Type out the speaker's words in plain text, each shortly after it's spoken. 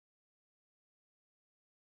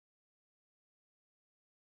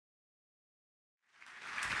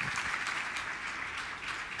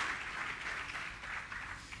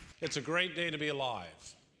It's a great day to be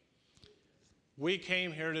alive. We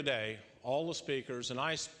came here today, all the speakers, and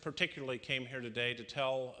I particularly came here today to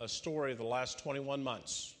tell a story of the last 21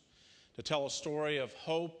 months, to tell a story of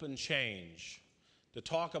hope and change, to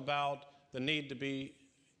talk about the need to be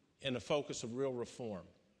in the focus of real reform.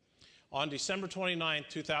 On December 29,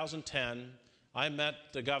 2010, I met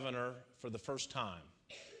the governor for the first time.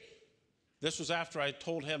 This was after I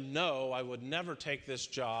told him no, I would never take this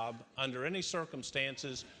job under any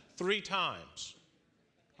circumstances 3 times.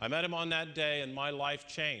 I met him on that day and my life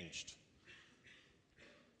changed.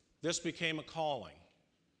 This became a calling.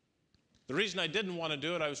 The reason I didn't want to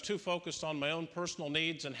do it, I was too focused on my own personal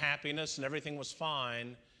needs and happiness and everything was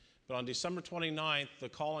fine. But on December 29th, the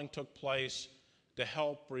calling took place to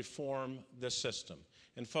help reform this system.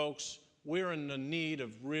 And folks, we're in the need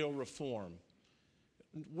of real reform.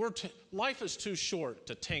 Life is too short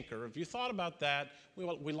to tinker. If you thought about that,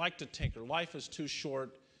 we like to tinker. Life is too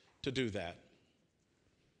short to do that.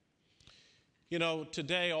 You know,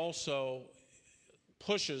 today also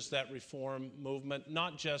pushes that reform movement,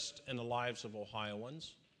 not just in the lives of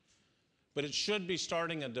Ohioans, but it should be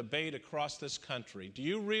starting a debate across this country. Do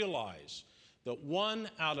you realize that 1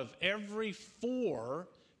 out of every 4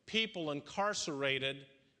 people incarcerated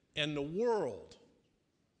in the world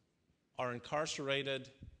are incarcerated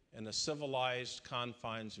in the civilized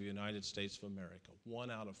confines of the United States of America?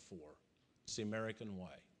 1 out of 4. It's the American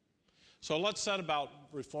way. So let's set about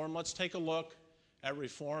reform. Let's take a look at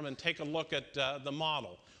reform and take a look at the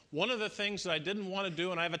model. One of the things that I didn't want to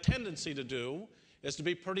do, and I have a tendency to do, is to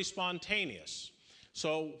be pretty spontaneous.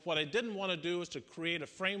 So what I didn't want to do is to create a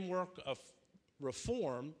framework of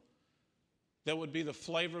reform that would be the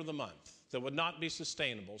flavor of the month, that would not be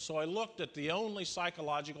sustainable. So I looked at the only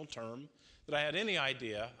psychological term that I had any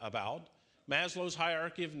idea about, Maslow's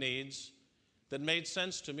hierarchy of needs, that made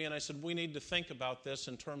sense to me, and I said, we need to think about this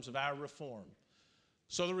in terms of our reform.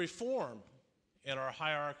 So the reform in our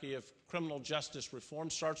hierarchy of criminal justice reform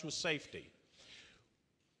starts with safety.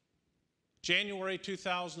 January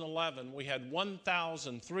 2011, we had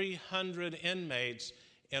 1,300 inmates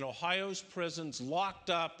in Ohio's prisons locked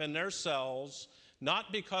up in their cells,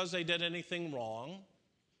 not because they did anything wrong,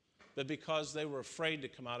 but because they were afraid to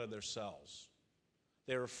come out of their cells.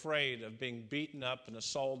 They were afraid of being beaten up and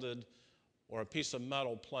assaulted or a piece of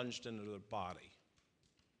metal plunged into their body.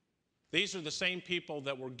 These are the same people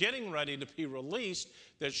that were getting ready to be released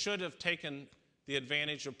that should have taken the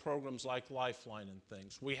advantage of programs like Lifeline and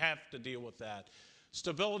things. We have to deal with that.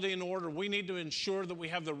 Stability and order, we need to ensure that we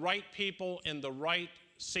have the right people in the right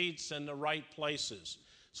seats in the right places.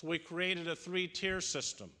 So we created a 3-tier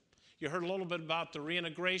system. You heard a little bit about the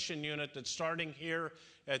reintegration unit that's starting here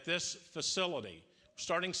at this facility. We're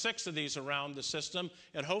starting 6 of these around the system,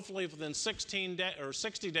 and hopefully within 60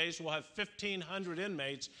 days we'll have 1,500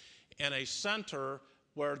 inmates in a center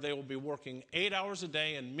where they will be working 8 hours a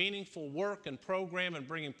day in meaningful work and program and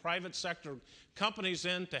bringing private sector companies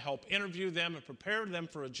in to help interview them and prepare them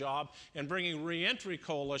for a job and bringing reentry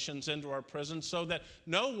coalitions into our prisons so that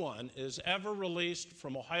no one is ever released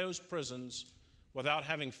from Ohio's prisons without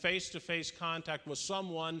having face-to-face contact with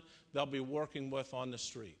someone they'll be working with on the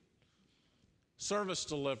street. Service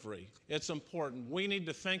delivery, it's important. We need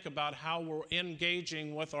to think about how we're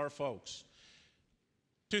engaging with our folks.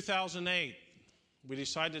 2008, we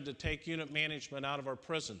decided to take unit management out of our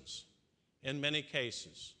prisons in many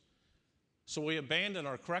cases. So we abandoned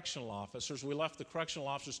our correctional officers. We left the correctional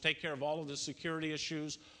officers to take care of all of the security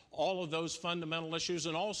issues, all of those fundamental issues,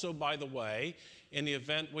 and also, by the way, in the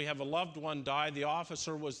event we have a loved one die, the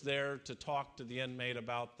officer was there to talk to the inmate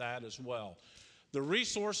about that as well. The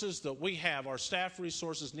resources that we have, our staff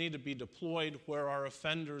resources, need to be deployed where our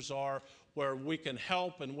offenders are, where we can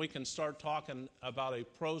help and we can start talking about a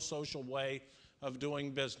pro-social way of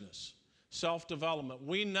doing business. Self-development.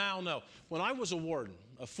 We now know. When I was a warden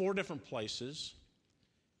of 4 different places,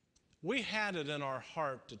 we had it in our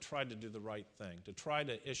heart to try to do the right thing, to try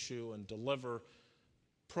to issue and deliver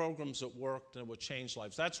programs that worked and would change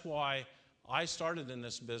lives. That's why I started in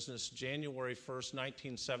this business January 1st,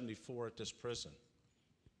 1974 at this prison,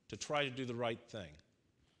 to try to do the right thing.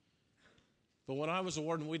 But when I was a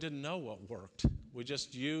warden, we didn't know what worked. We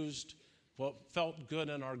just used what felt good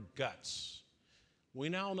in our guts. We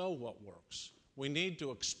now know what works. We need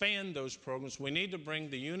to expand those programs. We need to bring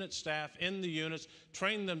the unit staff in the units,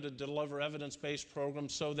 train them to deliver evidence-based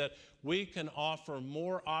programs so that we can offer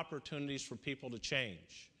more opportunities for people to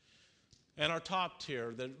change. And our top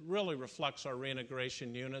tier that really reflects our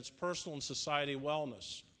reintegration units, personal and society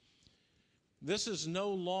wellness. This is no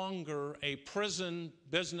longer a prison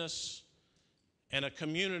business and a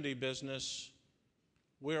community business.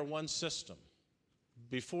 We are one system.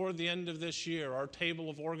 before the end of this year, our table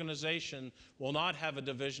of organization will not have a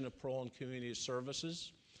division of parole and community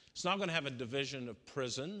services. It's not going to have a division of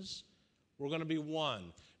prisons. We're going to be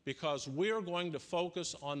one because we are going to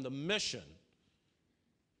focus on the mission.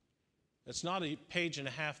 It's not a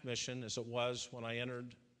page-and-a-half mission as it was when I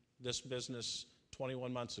entered this business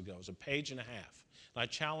 21 months ago. It was a page and a half. And I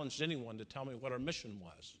challenged anyone to tell me what our mission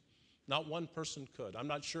was. Not one person could. I'm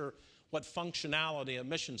not sure what functionality a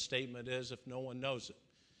mission statement is if no one knows it.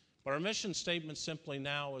 But our mission statement simply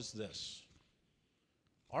now is this.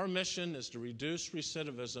 Our mission is to reduce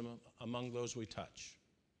recidivism among those we touch.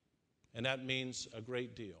 And that means a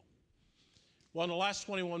great deal. Well, in the last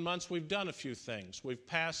 21 months, we've done a few things. We've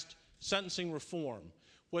passed sentencing reform,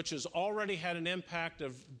 which has already had an impact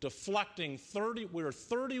of deflecting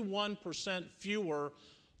 31% fewer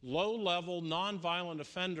low-level, nonviolent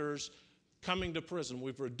offenders coming to prison.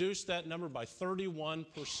 We've reduced that number by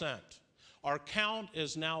 31%. Our count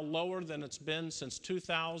is now lower than it's been since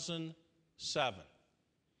 2007.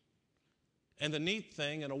 And the neat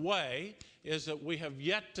thing, in a way, is that we have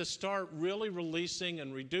yet to start really releasing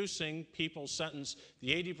and reducing people's sentence. The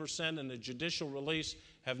 80% in the judicial release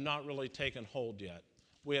have not really taken hold yet.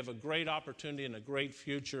 We have a great opportunity and a great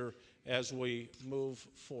future as we move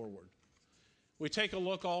forward. We take a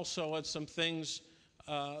look also at some things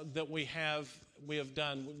that we have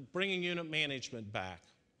done, bringing unit management back,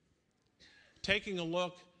 taking a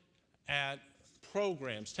look at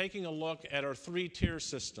programs, taking a look at our three-tier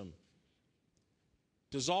system,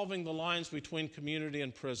 dissolving the lines between community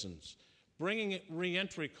and prisons, bringing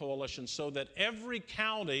reentry coalitions so that every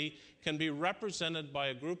county can be represented by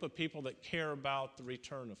a group of people that care about the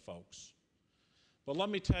return of folks. But let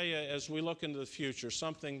me tell you, as we look into the future,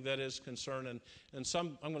 something that is concerning, and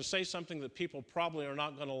I'm going to say something that people probably are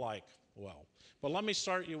not going to like well. But let me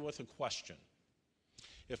start you with a question.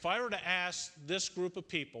 If I were to ask this group of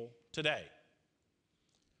people today,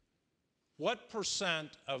 what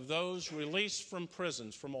percent of those released from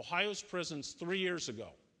prisons, from Ohio's prisons 3 years ago,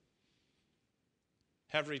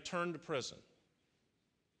 have returned to prison?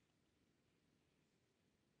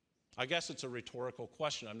 I guess it's a rhetorical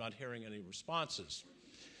question. I'm not hearing any responses.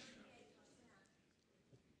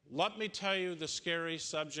 Let me tell you the scary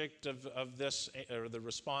subject of this, or the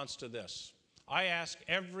response to this. I ask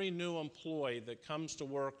every new employee that comes to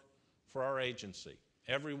work for our agency,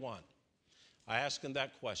 every one, I ask them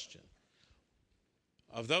that question.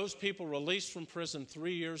 Of those people released from prison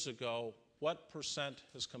 3 years ago, what percent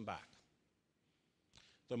has come back?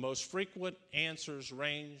 The most frequent answers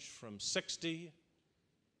range from 60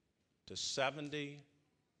 to 70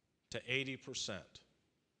 to 80%.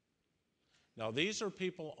 Now, these are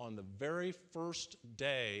people on the very first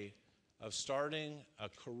day of starting a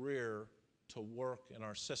career to work in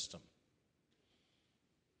our system.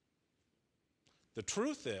 The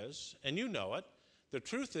truth is, and you know it, the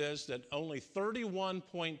truth is that only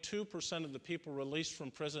 31.2% of the people released from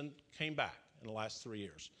prison came back in the last 3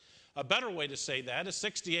 years. A better way to say that is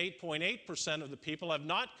 68.8% of the people have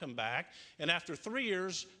not come back, and after 3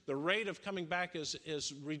 years, the rate of coming back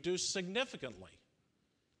is reduced significantly.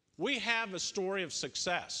 We have a story of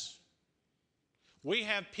success. We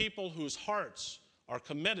have people whose hearts are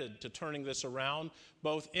committed to turning this around,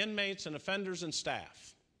 both inmates and offenders and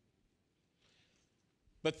staff.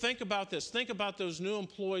 But think about this. Think about those new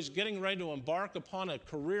employees getting ready to embark upon a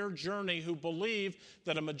career journey who believe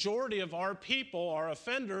that a majority of our people, our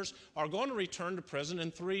offenders, are going to return to prison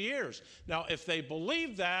in 3 years. Now, if they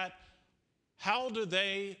believe that, how do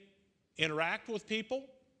they interact with people?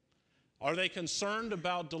 Are they concerned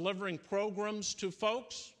about delivering programs to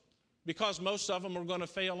folks? Because most of them are going to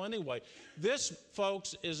fail anyway. This,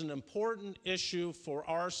 folks, is an important issue for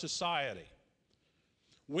our society.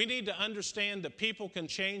 We need to understand that people can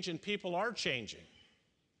change and people are changing.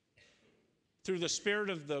 Through the spirit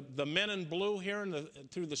of the men in blue here and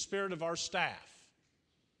through the spirit of our staff.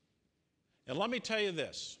 And let me tell you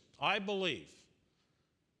this. I believe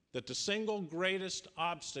that the single greatest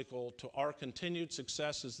obstacle to our continued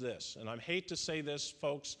success is this. And I hate to say this,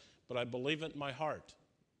 folks, but I believe it in my heart.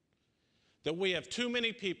 That we have too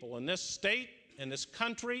many people in this state, in this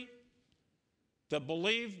country, that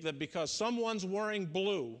believe that because someone's wearing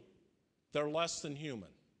blue, they're less than human.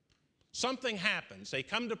 Something happens. They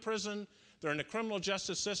come to prison, they're in the criminal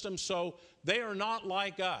justice system, so they are not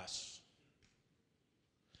like us.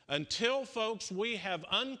 Until, folks, we have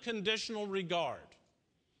unconditional regard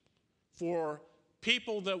for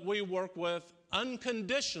people that we work with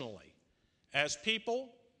unconditionally as people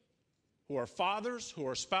who are fathers, who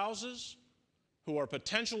are spouses, who are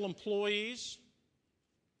potential employees,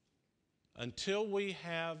 until we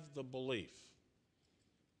have the belief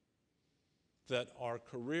that our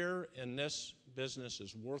career in this business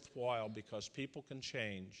is worthwhile because people can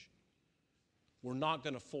change, we're not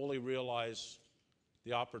going to fully realize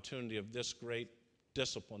the opportunity of this great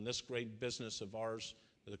discipline, this great business of ours,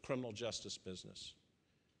 the criminal justice business.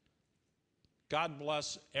 God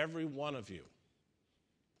bless every one of you,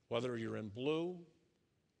 whether you're in blue,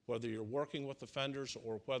 whether you're working with offenders,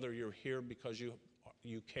 or whether you're here because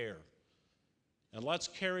you care. And let's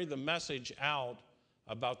carry the message out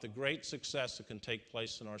about the great success that can take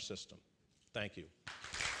place in our system. Thank you.